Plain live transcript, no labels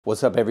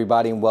What's up,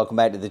 everybody, and welcome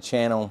back to the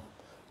channel.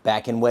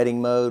 Back in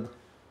wedding mode,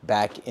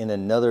 back in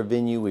another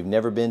venue we've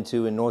never been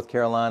to in North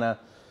Carolina.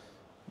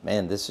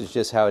 Man, this is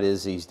just how it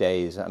is these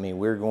days. I mean,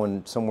 we're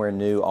going somewhere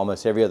new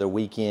almost every other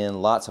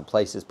weekend, lots of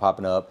places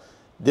popping up.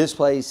 This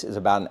place is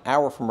about an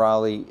hour from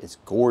Raleigh. It's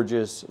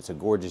gorgeous. It's a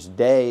gorgeous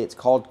day. It's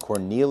called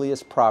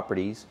Cornealius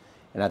Properties,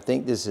 and I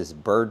think this is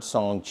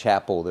Birdsong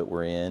Chapel that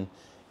we're in.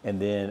 And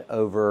then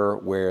over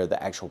where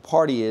the actual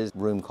party is, a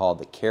room called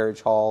the Carriage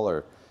Hall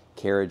or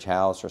Carriage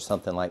House or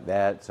something like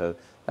that. So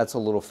that's a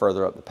little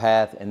further up the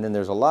path. And then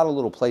there's a lot of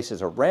little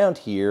places around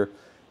here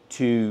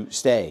to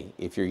stay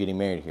if you're getting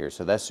married here.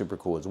 So that's super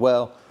cool as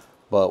well.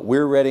 But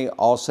we're ready,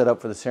 all set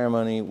up for the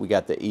ceremony. We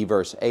got the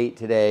eVerse 8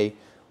 today.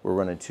 We're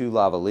running 2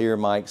 lavalier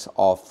mics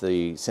off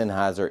the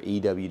Sennheiser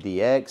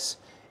EWDX.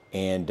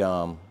 And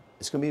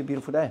it's gonna be a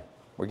beautiful day.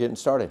 We're getting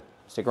started.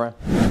 Stick around.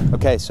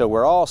 Okay, so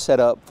we're all set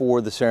up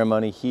for the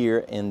ceremony here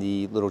in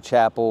the little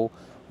chapel.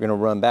 We're gonna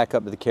run back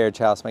up to the carriage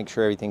house, make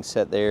sure everything's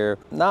set there.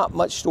 Not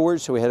much storage,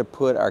 so we had to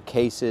put our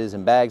cases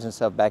and bags and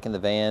stuff back in the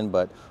van,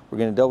 but we're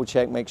gonna double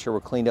check, make sure we're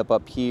cleaned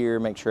up here,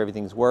 make sure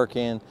everything's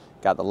working.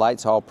 Got the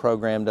lights all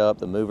programmed up,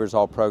 the movers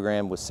all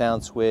programmed with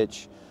sound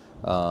switch.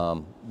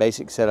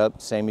 Basic setup,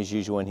 same as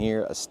usual in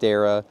here,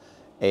 Astera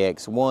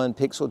AX1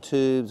 pixel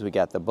tubes. We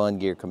got the Bunn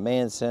Gear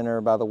Command Center,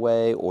 by the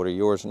way, order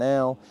yours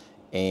now.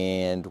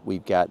 And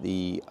we've got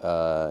the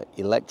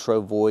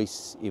Electro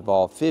Voice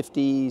Evolve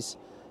 50s.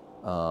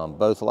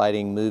 Both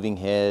lighting, moving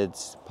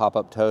heads,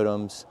 pop-up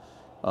totems.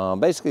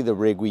 Basically the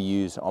rig we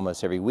use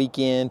almost every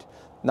weekend.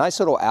 Nice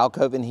little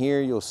alcove in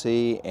here, you'll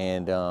see,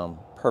 and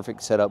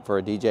perfect setup for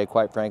a DJ,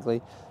 quite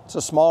frankly. It's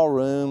a small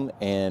room,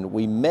 and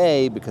we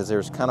may, because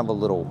there's kind of a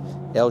little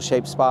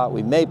L-shaped spot,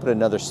 we may put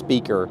another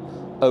speaker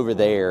over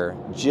there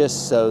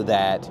just so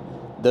that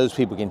those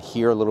people can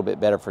hear a little bit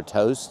better for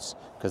toasts,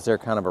 because they're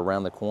kind of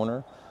around the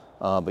corner.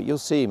 But you'll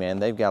see, man,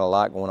 they've got a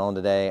lot going on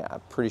today.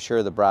 I'm pretty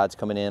sure the bride's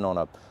coming in on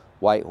a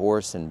white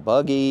horse and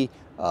buggy.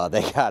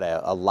 They got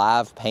a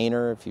live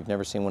painter. If you've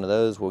never seen one of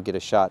those, we'll get a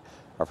shot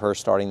of her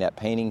starting that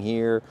painting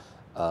here.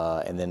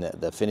 And then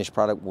the finished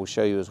product we'll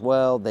show you as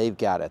well. They've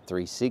got a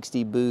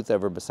 360 booth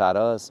over beside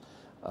us.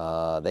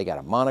 They got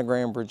a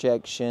monogram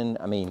projection.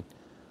 I mean,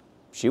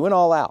 she went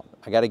all out.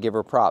 I got to give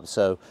her props.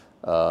 So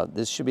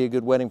this should be a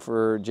good wedding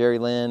for Jerry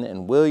Lynn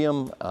and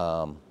William.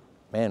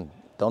 Man,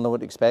 don't know what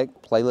to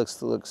expect.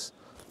 Playlist looks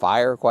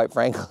fire, quite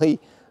frankly.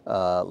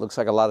 Looks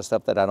like a lot of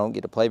stuff that I don't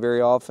get to play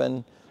very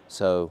often.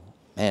 So,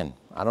 man,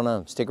 I don't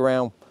know. Stick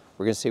around.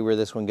 We're going to see where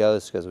this one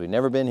goes because we've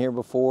never been here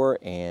before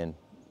and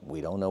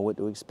we don't know what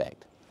to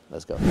expect.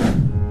 Let's go.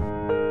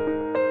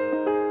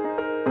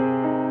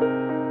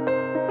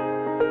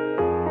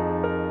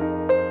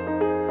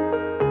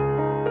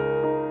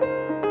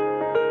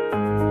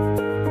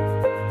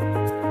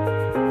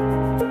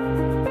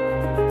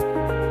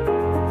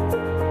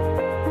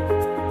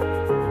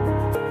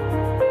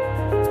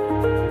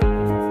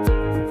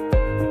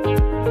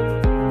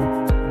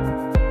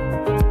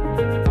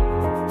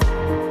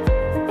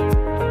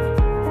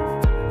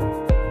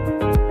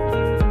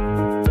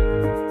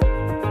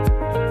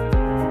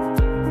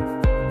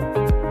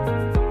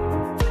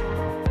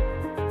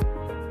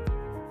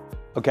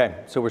 Okay,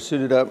 so we're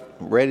suited up,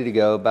 ready to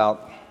go.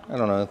 About, I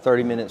don't know,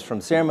 30 minutes from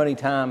ceremony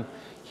time.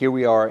 Here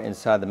we are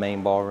inside the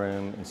main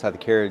ballroom, inside the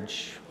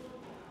carriage,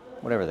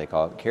 whatever they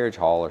call it, carriage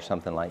hall or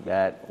something like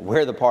that,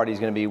 where the party's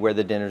gonna be, where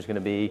the dinner's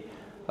gonna be.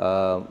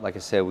 Like I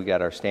said, we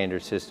got our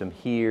standard system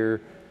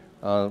here.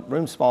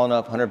 Room's small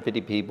enough,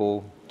 150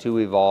 people, 2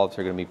 Evolves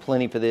are gonna be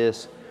plenty for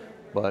this.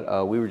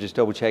 But we were just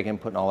double checking,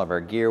 putting all of our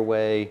gear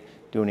away,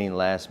 doing any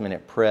last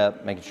minute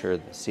prep, making sure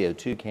the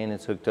CO2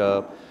 cannon's hooked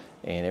up,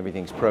 and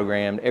everything's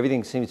programmed.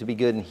 Everything seems to be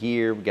good in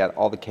here. We got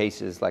all the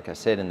cases, like I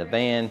said, in the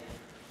van.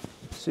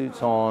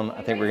 Suits on.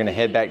 I think we're gonna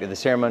head back to the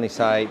ceremony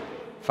site,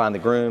 find the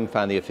groom,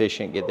 find the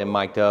officiant, get them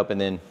mic'd up, and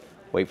then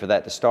wait for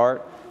that to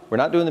start. We're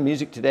not doing the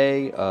music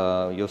today.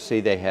 You'll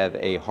see they have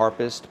a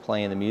harpist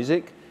playing the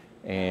music.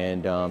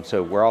 And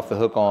so we're off the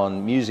hook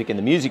on music and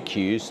the music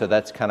cues, so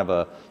that's kind of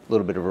a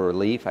little bit of a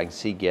relief. I can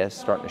see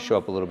guests starting to show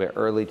up a little bit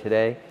early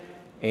today.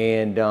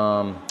 And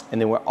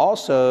then we're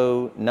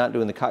also not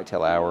doing the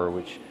cocktail hour,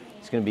 which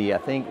it's going to be, I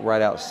think,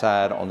 right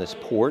outside on this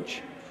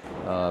porch.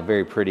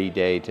 Very pretty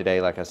day today,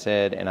 like I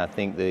said, and I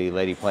think the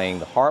lady playing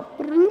the harp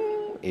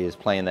is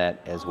playing that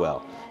as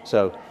well.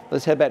 So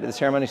let's head back to the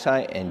ceremony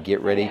site and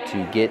get ready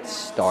to get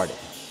started.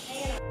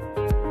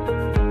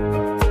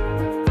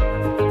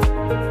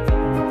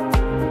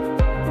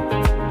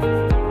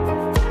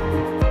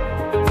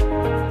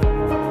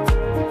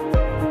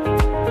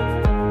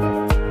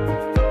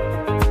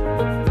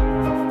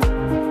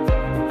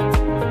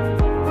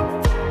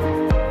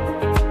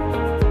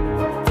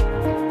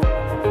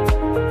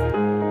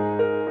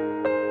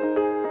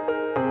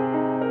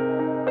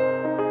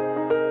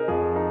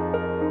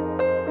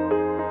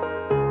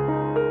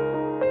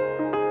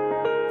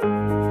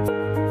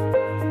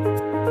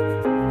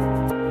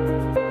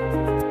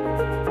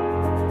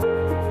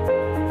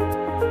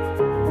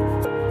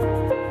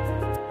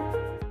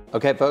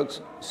 Okay folks,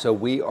 so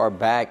we are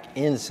back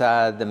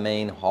inside the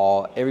main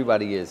hall.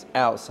 Everybody is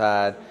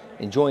outside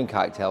enjoying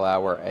cocktail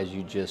hour, as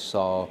you just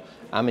saw.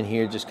 I'm in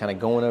here just kind of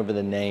going over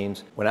the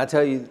names. When I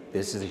tell you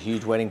this is a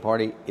huge wedding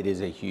party, it is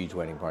a huge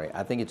wedding party.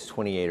 I think it's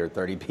 28 or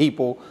 30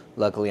 people.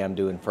 Luckily I'm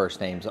doing first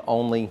names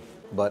only,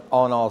 but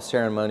all in all,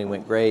 ceremony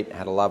went great.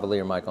 Had a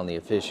lavalier mic on the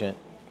officiant,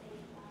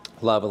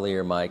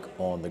 lavalier mic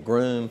on the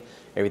groom.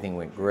 Everything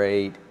went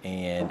great,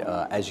 and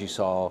as you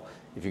saw,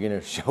 if you're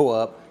gonna show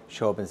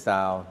up in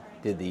style.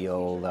 Did the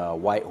old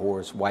white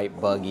horse,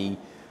 white buggy,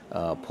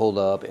 pulled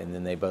up, and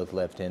then they both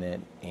left in it.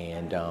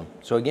 And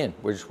so again,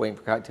 we're just waiting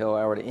for cocktail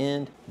hour to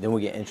end. Then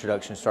we get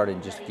introduction started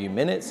in just a few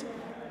minutes.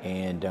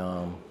 And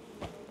I'm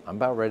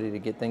about ready to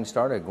get things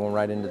started, going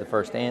right into the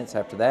first dance.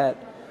 After that,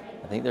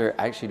 I think they're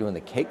actually doing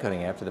the cake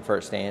cutting after the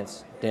first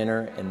dance,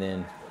 dinner, and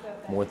then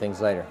more things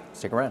later.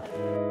 Stick around.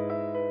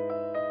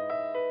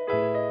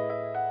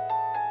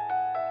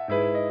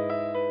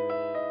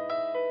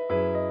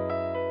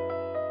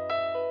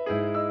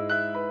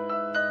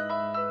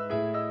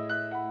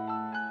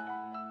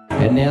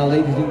 And now,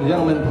 ladies and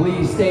gentlemen,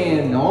 please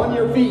stand on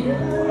your feet.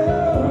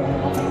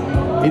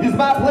 It is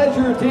my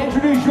pleasure to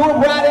introduce your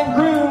bride and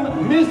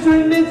groom,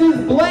 Mr. and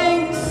Mrs.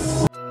 Blanks.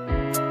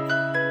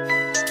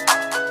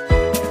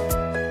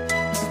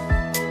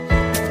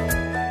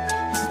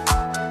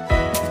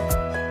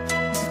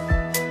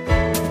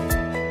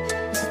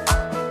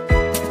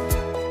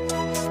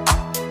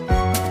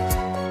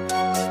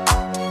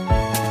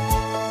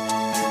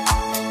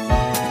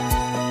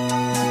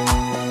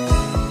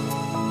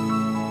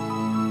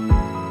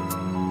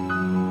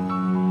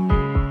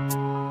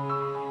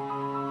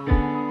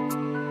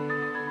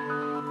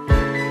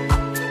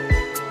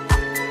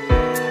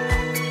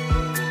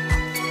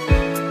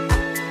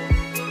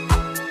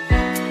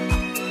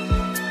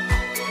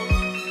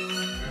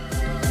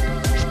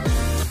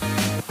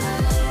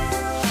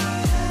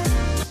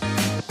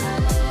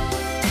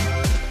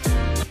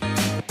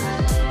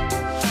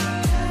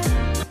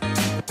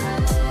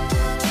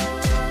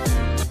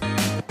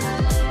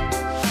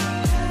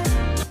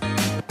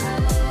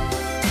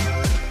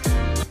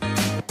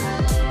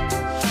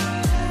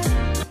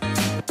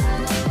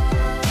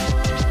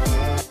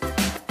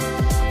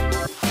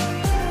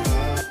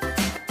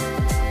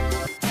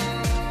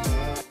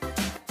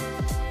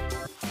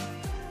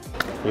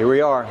 Here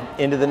we are,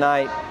 end of the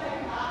night.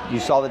 You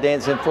saw the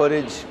dancing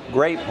footage,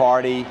 great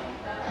party,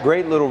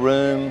 great little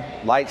room.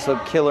 Lights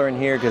look killer in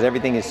here because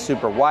everything is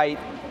super white.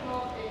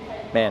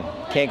 Man,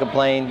 can't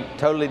complain.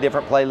 Totally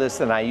different playlist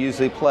than I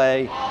usually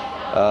play.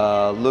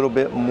 A little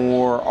bit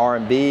more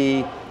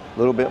R&B, a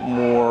little bit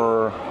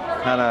more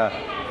kind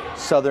of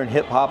Southern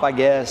hip hop, I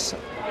guess.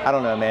 I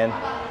don't know, man.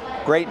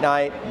 Great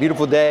night,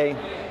 beautiful day.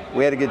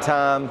 We had a good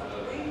time.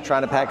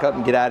 Trying to pack up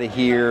and get out of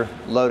here.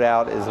 Load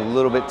out is a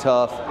little bit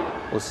tough.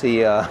 We'll see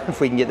if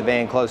we can get the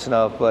van close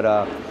enough, but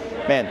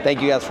man, thank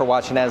you guys for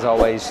watching as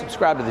always.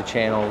 Subscribe to the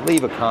channel,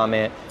 leave a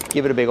comment,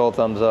 give it a big old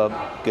thumbs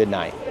up. Good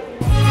night.